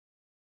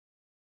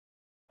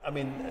I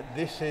mean,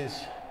 this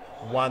is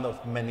one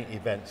of many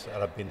events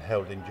that have been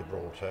held in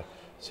Gibraltar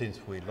since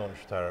we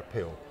launched our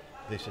appeal.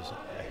 This is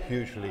a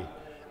hugely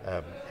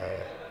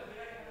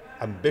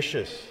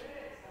ambitious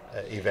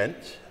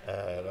event.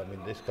 I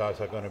mean, these guys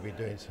are going to be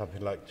doing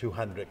something like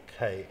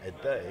 200k a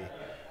day,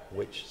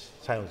 which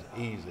sounds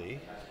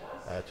easy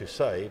to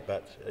say,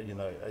 but you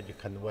know, you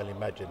can well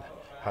imagine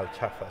how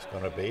tough that's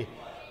going to be.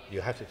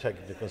 You have to take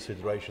into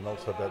consideration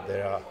also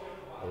that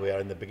we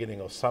are in the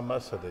beginning of summer,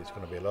 so there's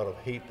going to be a lot of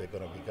heat. They're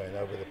going to be going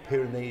over the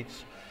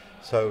Pyrenees,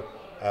 so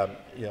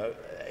you know,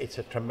 it's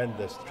a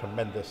tremendous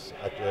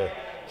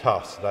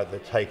task that they're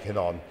taking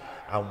on,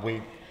 and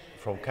we,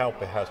 from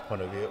Calpe House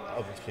point of view,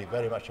 obviously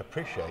very much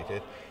appreciate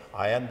it.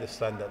 I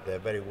understand that they're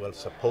very well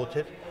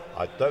supported.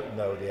 I don't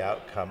know the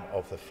outcome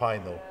of the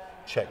final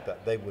check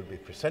that they will be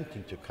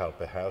presenting to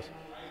Calpe House,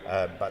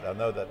 but I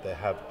know that they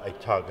have a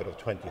target of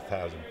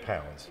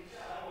 £20,000.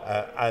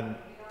 And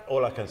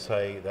all I can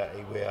say that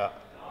we are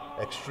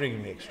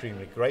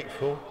extremely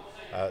grateful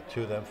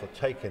to them for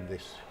taking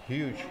this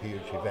huge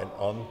event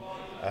on,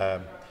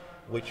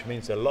 which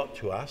means a lot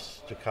to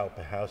us, to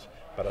Calpe House,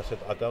 but I said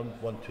I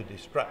don't want to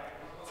distract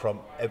from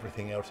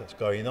everything else that's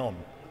going on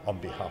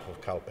behalf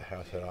of Calpe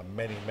House. There are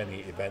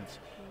many events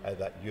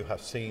that you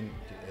have seen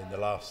in the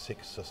last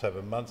 6 or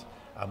 7 months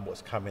and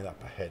what's coming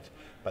up ahead,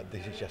 but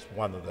this is just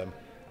one of them,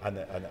 and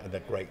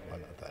a great one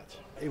at that.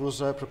 It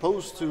was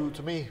proposed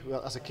to me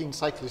as a keen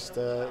cyclist,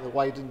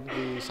 why didn't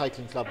the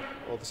cycling club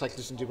or the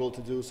cyclists in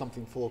Gibraltar do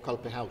something for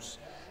Calpe House?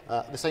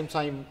 At the same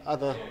time,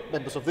 other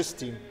members of this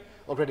team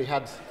already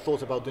had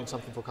thought about doing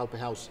something for Calpe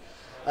House.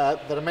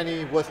 There are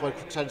many worthwhile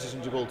charities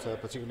in Gibraltar,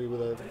 particularly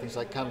with things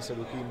like cancer,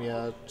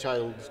 leukemia,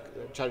 child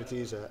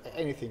charities,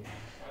 anything.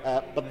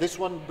 But this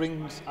one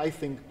I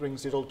think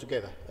brings it all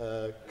together.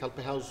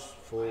 Calpe House,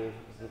 for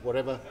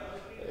whatever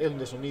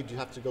illness or need you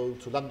have to go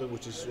to London,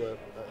 which is a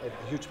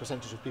huge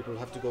percentage of people who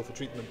have to go for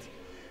treatment.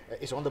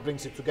 It's one that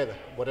brings it together,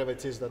 whatever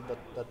it is that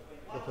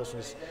the person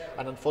is.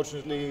 And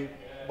unfortunately,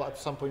 at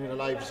some point in our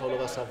lives, all of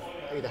us have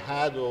either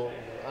had or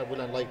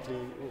will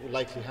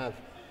likely have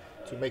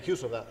to make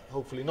use of that.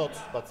 Hopefully not,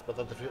 but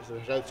the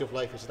reality of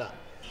life is that.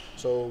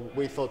 So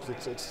we thought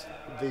it's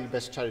the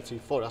best charity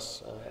for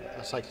us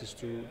as cyclists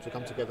to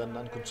come together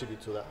and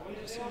contribute to that.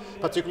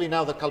 Particularly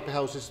now that Calpe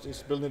House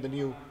is building the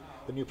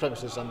new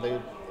premises, and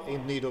they're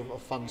in need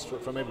of funds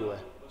from everywhere.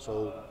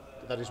 So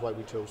that is why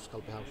we chose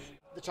Calpe House.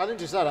 The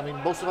challenge is that, I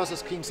mean, most of us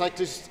as keen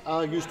cyclists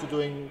are used to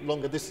doing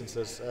longer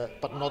distances,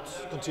 but not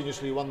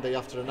continuously one day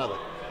after another.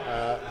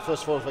 The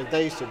first 4 or 5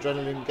 days, the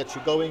adrenaline gets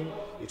you going,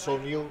 it's all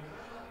new,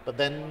 but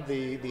then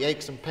the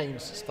aches and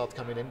pains start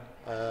coming in,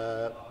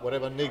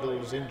 whatever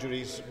niggles,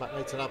 injuries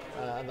might turn up,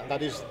 and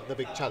that is the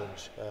big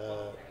challenge.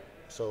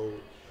 So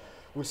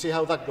we'll see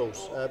how that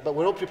goes, but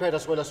we're all prepared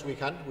as well as we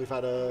can. We've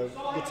had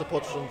good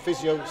support from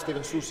physio.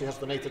 Stephen Susi has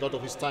donated a lot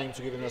of his time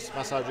to giving us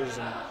massages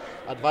and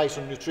advice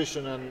on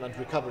nutrition and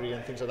recovery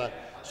and things like that.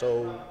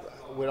 So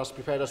we're as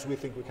prepared as we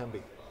think we can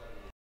be.